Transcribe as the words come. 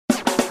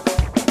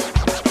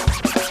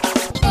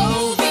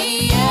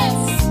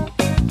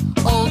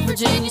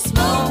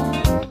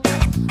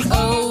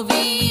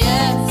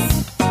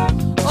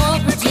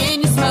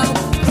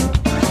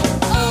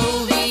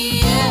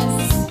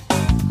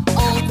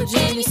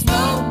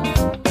smoke.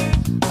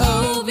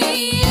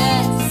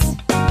 OVS,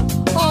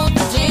 Old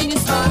Virginia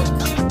smoke.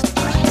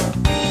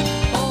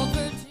 Old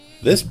Virginia.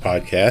 This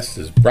podcast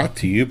is brought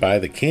to you by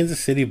the Kansas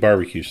City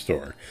Barbecue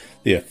Store,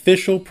 the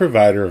official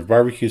provider of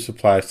barbecue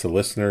supplies to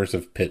listeners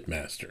of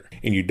Pitmaster.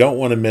 And you don't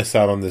want to miss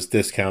out on this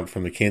discount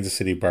from the Kansas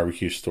City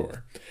Barbecue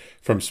Store.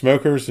 From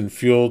smokers and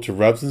fuel to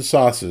rubs and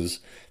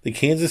sauces, the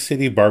Kansas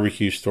City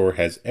Barbecue Store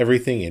has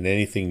everything and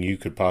anything you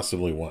could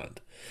possibly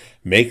want.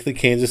 Make the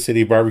Kansas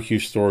City Barbecue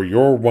Store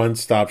your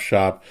one-stop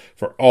shop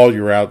for all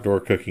your outdoor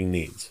cooking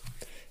needs.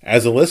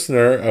 As a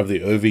listener of the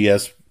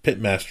OVS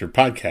Pitmaster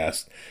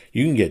podcast,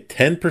 you can get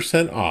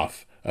 10%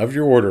 off of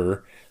your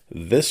order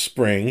this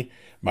spring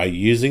by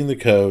using the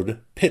code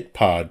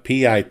PITPOD,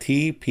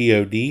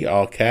 P-I-T-P-O-D,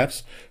 all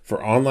caps,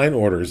 for online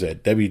orders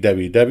at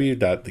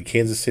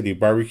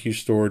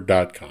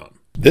www.thekansascitybarbecuestore.com.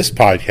 This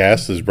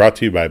podcast is brought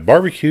to you by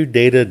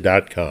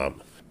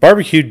BarbecueData.com.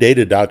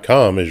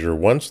 BarbecueData.com is your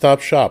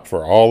one-stop shop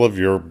for all of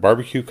your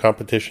barbecue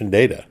competition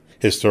data.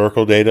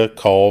 Historical data,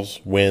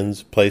 calls,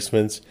 wins,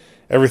 placements,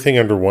 everything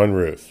under one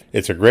roof.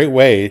 It's a great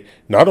way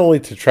not only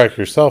to track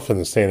yourself in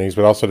the standings,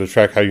 but also to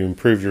track how you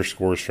improve your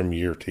scores from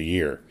year to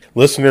year.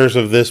 Listeners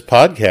of this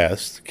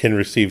podcast can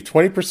receive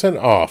 20%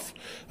 off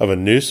of a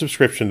new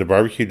subscription to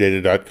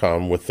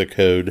BarbecueData.com with the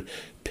code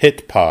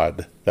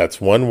PITPOD. That's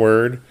one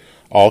word,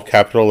 all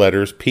capital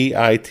letters,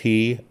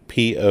 P-I-T-P-O-D,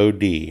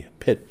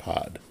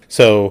 PITPOD.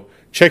 So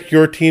check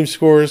your team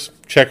scores,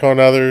 check on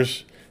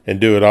others, and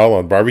do it all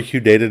on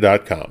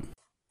BarbecueData.com.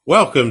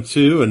 Welcome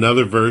to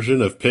another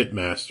version of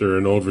Pitmaster,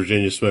 an Old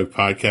Virginia Smoke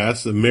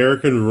podcast,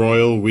 American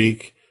Royal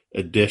Week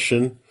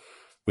edition.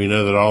 We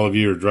know that all of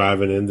you are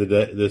driving in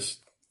this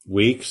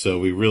week, so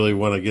we really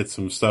want to get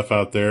some stuff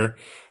out there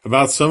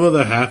about some of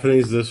the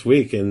happenings this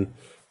week. And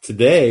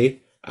today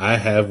I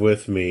have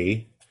with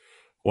me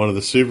one of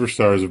the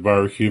superstars of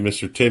barbecue,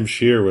 Mr. Tim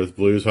Scheer with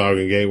Blues Hog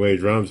and Gateway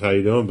Drums. How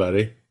you doing,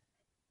 buddy?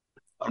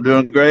 I'm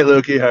doing great,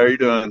 Lukey. How are you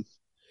doing?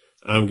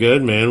 I'm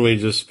good, man. We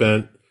just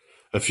spent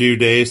a few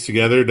days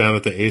together down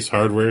at the Ace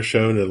Hardware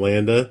show in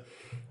Atlanta,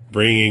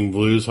 bringing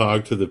Blues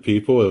Hog to the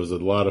people. It was a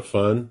lot of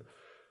fun.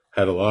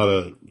 Had a lot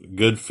of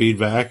good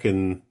feedback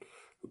and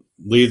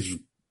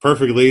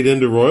perfect lead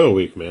into Royal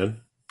Week, man.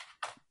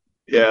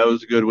 Yeah, it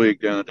was a good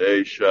week down at the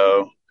Ace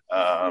show.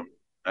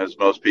 As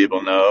most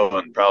people know,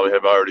 and probably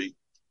have already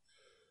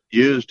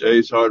used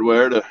Ace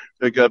Hardware to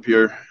pick up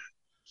your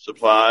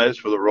supplies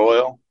for the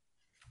Royal.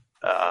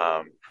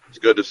 It's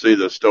good to see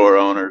the store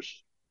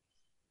owners.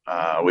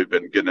 We've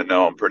been getting to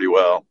know them pretty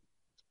well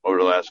over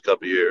the last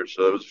couple of years,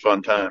 so it was a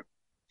fun time.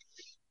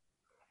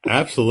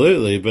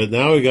 Absolutely, but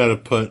now we got to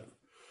put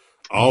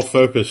all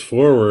focus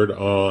forward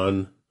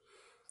on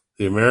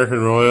the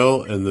American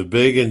Royal and the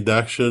big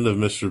induction of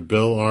Mr.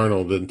 Bill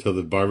Arnold into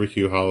the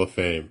Barbecue Hall of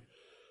Fame.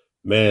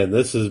 Man,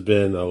 this has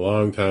been a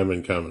long time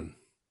in coming.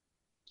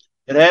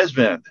 It has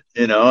been,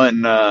 and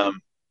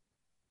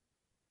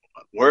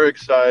we're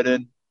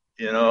excited.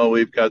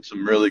 We've got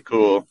some really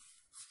cool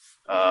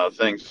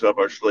things up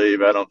our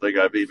sleeve. I don't think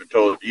I've even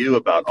told you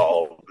about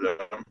all of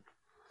them.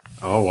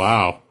 Oh,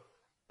 wow.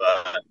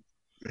 But,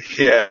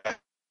 yeah.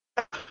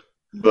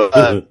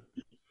 But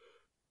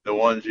the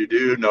ones you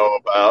do know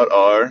about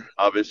are,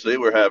 obviously,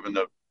 we're having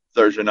the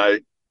Thursday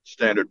night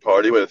standard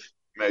party with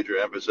major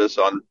emphasis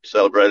on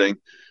celebrating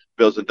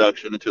Bill's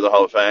induction into the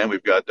Hall of Fame.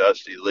 We've got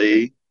Dusty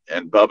Lee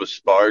and Bubba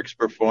Sparks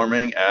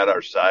performing at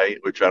our site,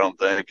 which I don't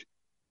think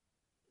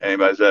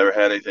anybody's ever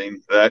had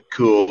anything that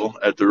cool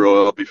at the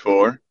Royal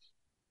before.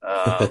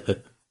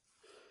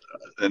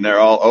 And they're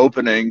all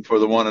opening for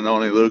the one and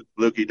only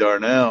Lukey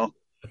Darnell,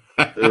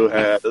 who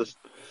has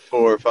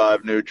 4 or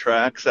 5 new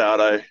tracks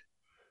out. I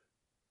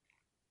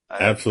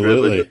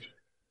Absolutely.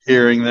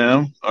 Hearing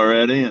them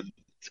already, and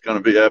it's going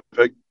to be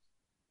epic.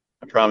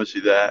 I promise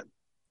you that.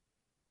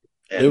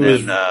 And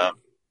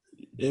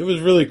it was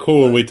really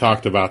cool when we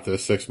talked about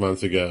this 6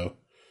 months ago.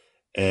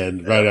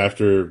 And right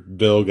after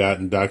Bill got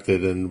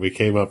inducted, and we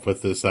came up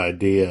with this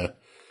idea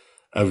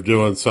of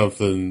doing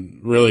something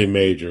really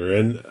major.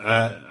 And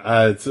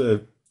it's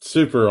a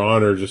super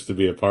honor just to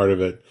be a part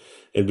of it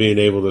and being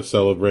able to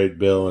celebrate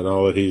Bill and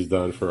all that he's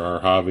done for our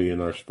hobby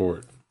and our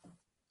sport.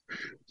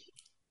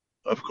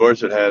 Of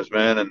course it has,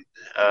 man. And,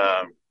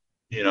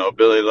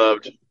 Billy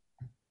loved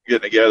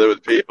getting together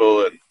with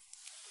people and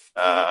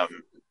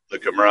the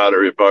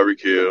camaraderie of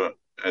barbecue.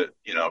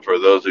 For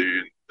those of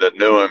you that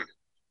knew him,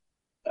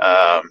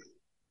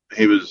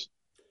 he was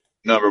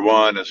number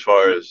one as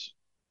far as,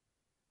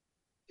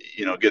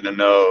 getting to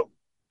know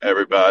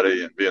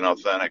everybody and being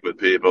authentic with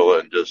people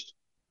and just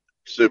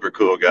super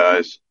cool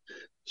guys.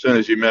 As soon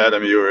as you met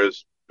him, you were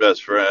his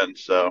best friend.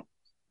 So,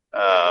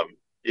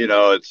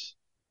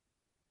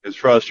 it's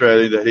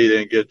frustrating that he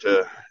didn't get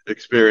to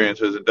experience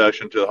his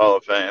induction to the Hall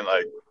of Fame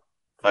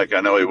like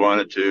I know he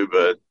wanted to,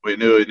 but we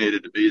knew he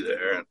needed to be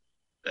there.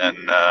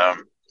 And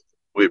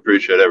we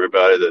appreciate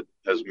everybody that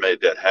has made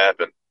that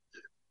happen.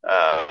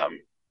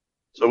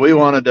 So we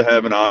wanted to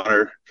have an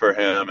honor for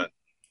him, and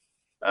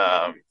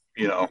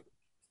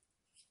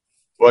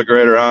what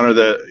greater honor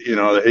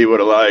that he would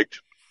have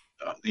liked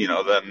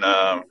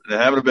than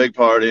having a big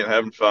party and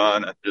having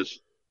fun and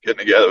just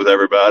getting together with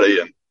everybody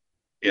and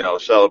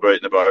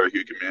celebrating the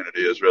barbecue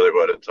community is really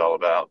what it's all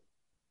about.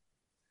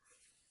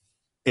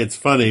 It's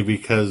funny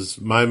because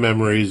my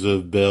memories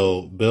of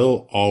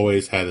Bill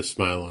always had a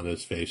smile on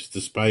his face,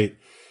 despite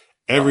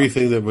Uh,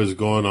 everything that was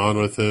going on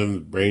with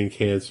him, brain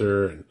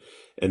cancer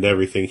and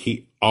everything.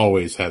 He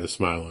always had a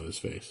smile on his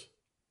face.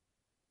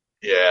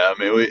 yeah, I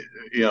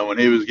mean, when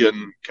he was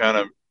getting kind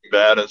of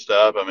bad and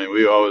stuff, I mean,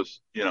 we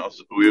always,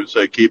 we would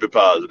say keep it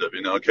positive,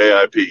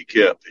 KIP,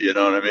 KIP, you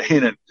know what I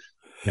mean?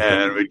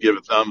 And we'd give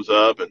a thumbs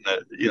up, and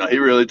that, he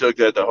really took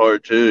that to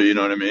heart too, you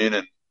know what I mean?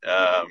 And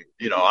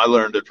I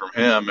learned it from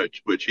him,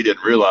 which he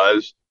didn't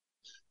realize.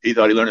 He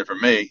thought he learned it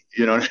from me,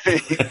 you know what I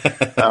mean?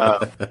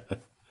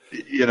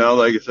 Uh,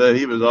 like I said,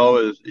 he was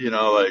always,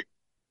 like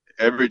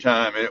every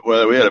time,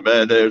 whether we had a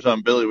bad day or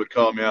something, Billy would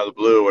call me out of the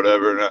blue or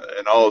whatever,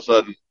 and all of a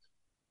sudden,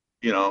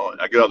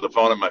 I get off the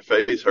phone and my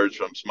face hurts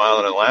from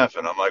smiling and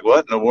laughing. I'm like,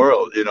 what in the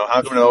world?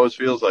 How come it always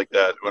feels like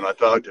that when I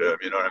talk to him?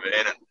 You know what I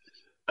mean? And,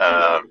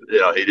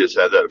 he just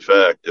had that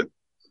effect. And,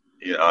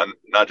 and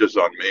not just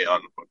on me,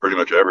 on pretty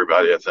much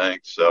everybody, I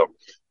think. So,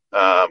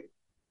 um,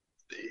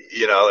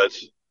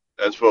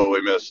 that's what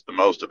we miss the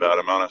most about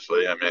him,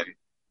 honestly. I mean,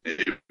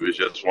 he was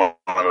just one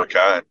of a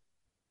kind.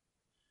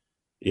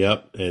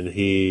 Yep, and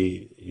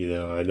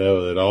I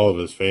know that all of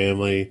his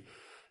family,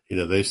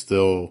 they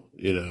still,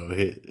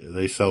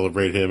 they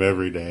celebrate him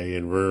every day,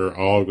 and we're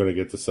all going to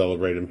get to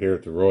celebrate him here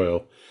at the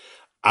Royal.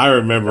 I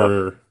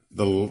remember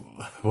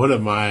one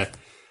of my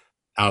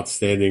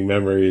outstanding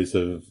memories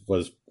of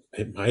was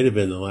it might have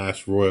been the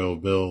last Royal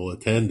Bill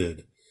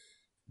attended,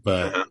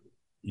 but Uh-huh.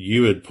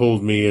 you had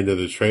pulled me into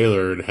the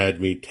trailer and had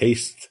me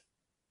taste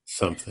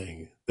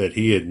something that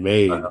he had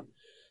made,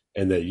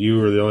 and that you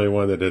were the only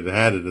one that had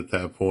had it at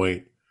that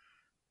point,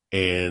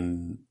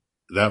 and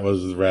that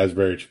was the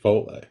raspberry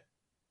chipotle.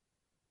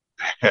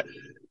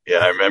 Yeah,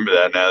 I remember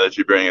that now that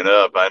you bring it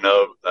up. I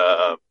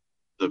know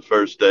the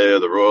first day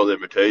of the Royal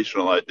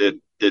Invitational, I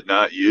did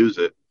not use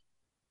it.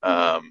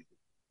 Um,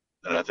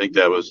 and I think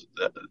that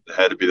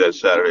had to be that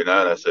Saturday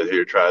night. I said,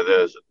 "Here, try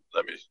this.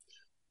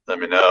 Let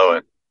me know."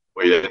 And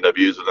we ended up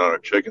using it on our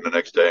chicken the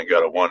next day and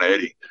got a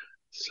 180.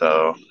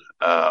 So,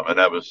 and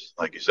that was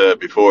like you said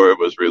before it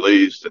was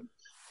released. And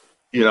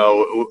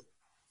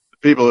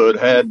people who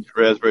had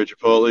raspberry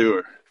chipotle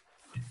were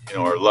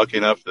are lucky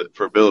enough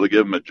for Bill to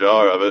give them a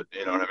jar of it.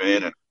 You know what I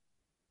mean? And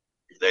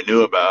they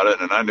knew about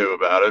it, and I knew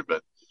about it,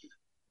 but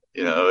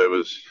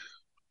it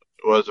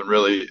wasn't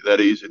really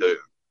that easy to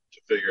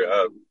figure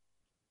out.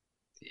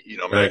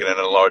 Right. Making it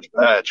in a large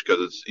batch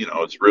because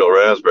it's real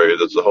raspberry.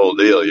 That's the whole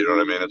deal. You know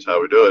what I mean? That's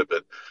how we do it.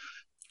 But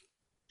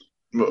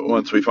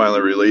once we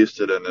finally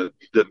released it, and it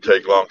didn't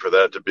take long for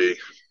that to be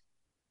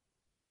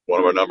one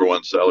of our number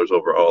one sellers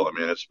overall. I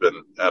mean, it's been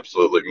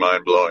absolutely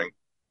mind blowing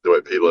the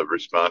way people have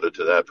responded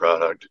to that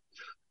product.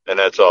 And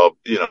that's all,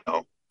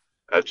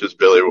 that's just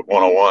Billy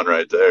 101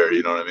 right there.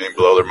 You know what I mean?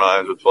 Blow their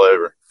minds with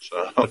flavor.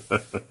 So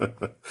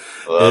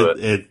I love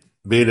it. it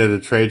being at a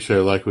trade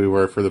show like we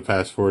were for the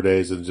past 4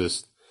 days, and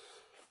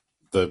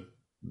the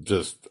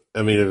just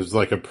I mean, it was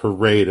like a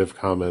parade of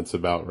comments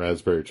about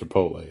raspberry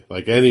chipotle.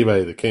 Like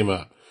anybody that came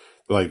up,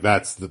 like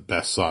that's the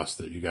best sauce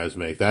that you guys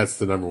make. That's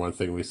the number one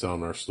thing we sell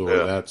in our store.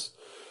 Yeah. That's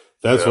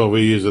Yeah. what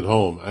we use at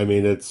home. I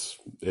mean, it's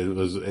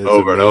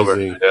Over and over.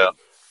 amazing, Yeah.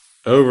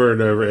 over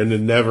and over, and to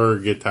never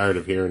get tired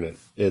of hearing it.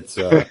 It's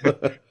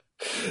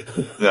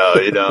No,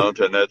 you don't.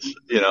 And that's,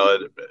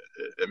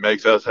 it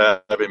makes us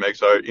happy,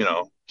 makes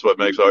it's what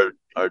makes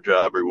our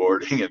job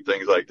rewarding and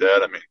things like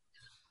that. I mean,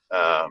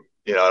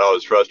 it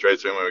always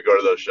frustrates me when we go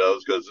to those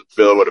shows because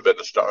Bill would have been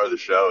the star of the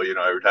show,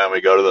 every time we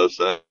go to those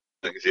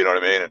things, you know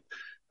what I mean?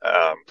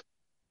 And,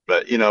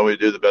 but, we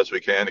do the best we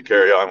can to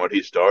carry on what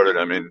he started.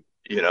 I mean,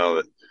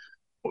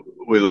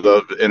 we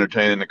love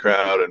entertaining the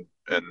crowd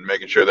and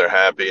making sure they're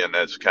happy. And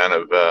that's kind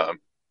of, that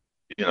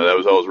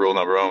was always rule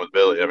number one with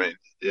Billy. I mean,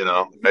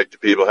 make the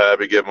people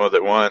happy, give them what they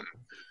want.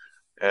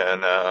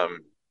 And, I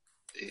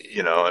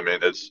mean,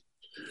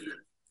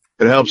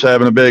 it helps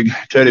having a big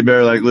teddy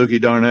bear like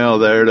Lukey Darnell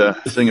there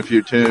to sing a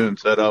few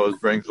tunes. That always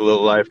brings a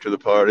little life to the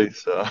party.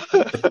 So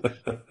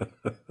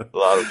a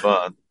lot of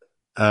fun.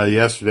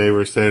 yesterday we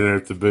were standing there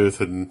at the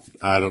booth, and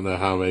I don't know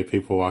how many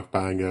people walk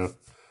by and go,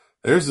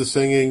 "There's the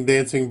singing,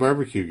 dancing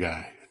barbecue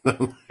guy."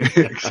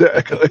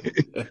 Exactly.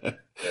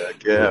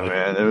 Heck yeah, Like,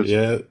 man. It was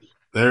yeah,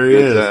 there he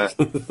good is.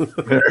 time.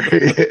 There he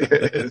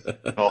is.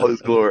 All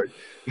his glory.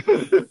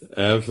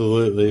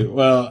 Absolutely.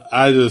 Well,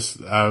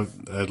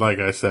 like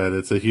I said,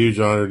 it's a huge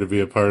honor to be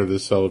a part of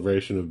this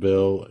celebration of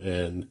Bill.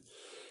 And,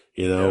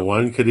 Yeah.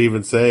 one could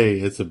even say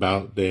it's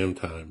about damn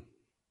time.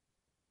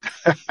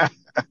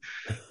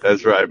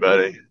 That's right,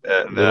 buddy.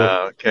 And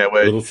Little,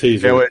 little can't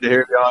teaser. wait to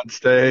hear you on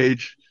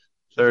stage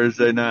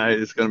Thursday night.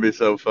 It's going to be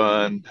so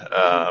fun.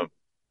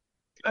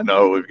 I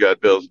know we've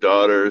got Bill's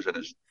daughters and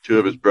two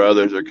of his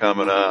brothers are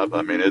coming up.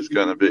 I mean, it's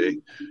going to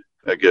be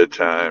a good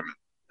time.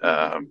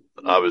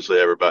 Obviously,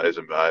 everybody's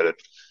invited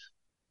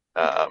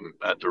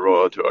at the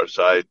Royal to our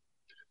site.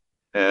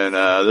 and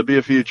there'll be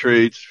a few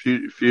treats,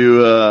 few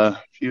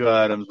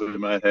items we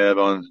might have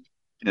on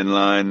in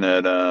line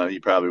that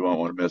you probably won't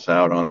want to miss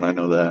out on. I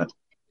know that.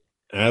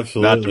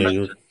 Not to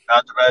Absolutely. mention,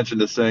 not to mention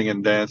the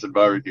singing, dancing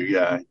barbecue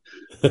guy.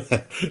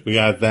 We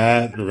got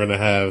that. We're gonna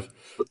have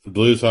the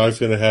Blues Hog's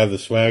gonna have the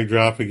swag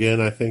drop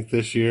again, I think,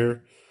 this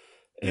year.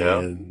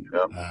 Yeah, And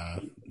yeah,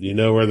 you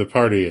know where the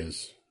party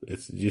is.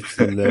 It's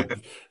in that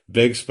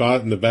big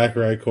spot in the back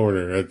right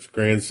corner. That's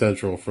Grand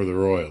Central for the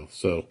Royal.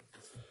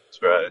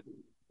 that's right.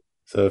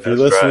 So if you're That's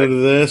listening right. to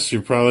this,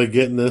 you're probably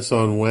getting this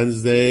on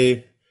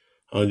Wednesday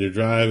on your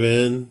drive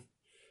in.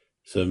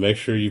 So make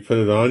sure you put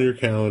it on your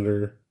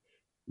calendar.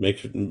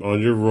 Make it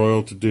on your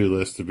Royal to do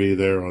list to be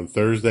there on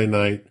Thursday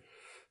night,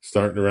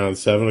 starting around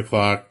 7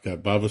 o'clock.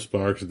 Got Bubba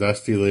Sparks,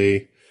 Dusty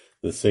Lee,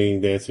 the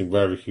singing, dancing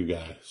barbecue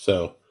guy.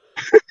 So,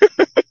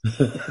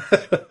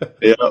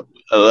 Yeah,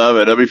 I love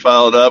it. It'll be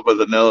followed up with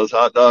Anella's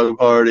hot dog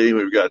party.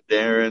 We've got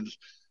Darren's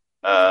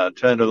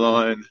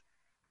tenderloin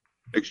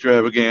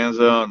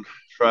extravaganza on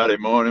Friday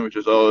morning, which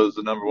is always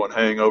the number one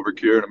hangover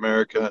cure in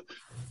America.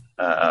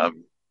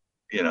 Um,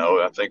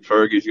 I think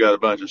Fergie's got a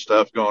bunch of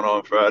stuff going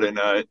on Friday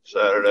night,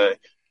 Saturday,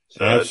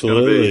 so it's going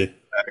to be absolutely.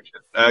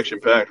 action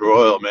packed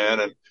royal, man.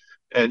 And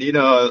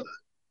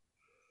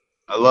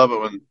I love it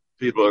when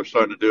people are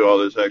starting to do all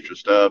this extra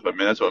stuff. I mean,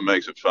 that's what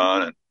makes it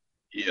fun, and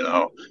you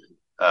know,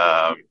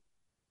 um,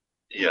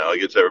 it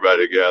gets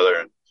everybody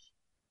together, and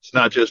it's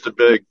not just a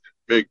big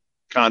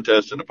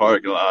contest in the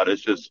parking lot.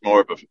 It's just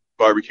more of a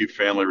barbecue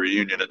family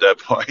reunion at that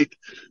point.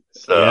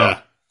 So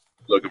Yeah.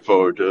 looking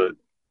forward to it.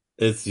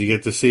 It's you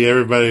get to see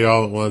everybody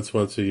all at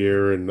once a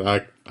year, and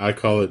I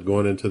call it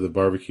going into the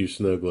barbecue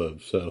snow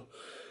globe. So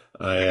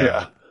I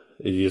Yeah,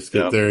 you just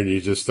get yeah, there and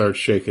you just start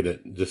shaking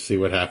it and just see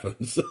what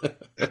happens.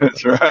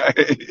 that's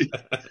right.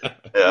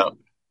 Yeah,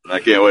 I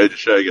can't wait to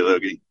show you,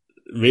 Loogie.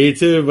 Me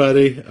too,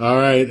 buddy. All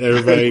right,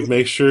 everybody,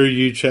 make sure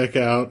you check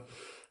out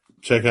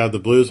the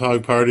Blues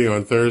Hog Party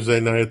on Thursday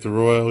night at the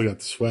Royal. We got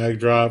the swag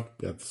drop,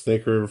 got the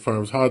Snake River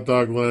Farms hot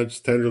dog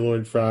lunch,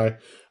 tenderloin fry,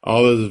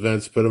 all those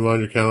events. Put them on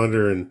your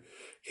calendar, and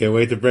can't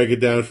wait to break it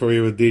down for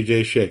you with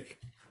DJ Shake.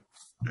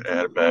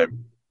 And babe.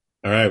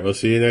 All right, we'll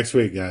see you next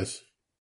week, guys.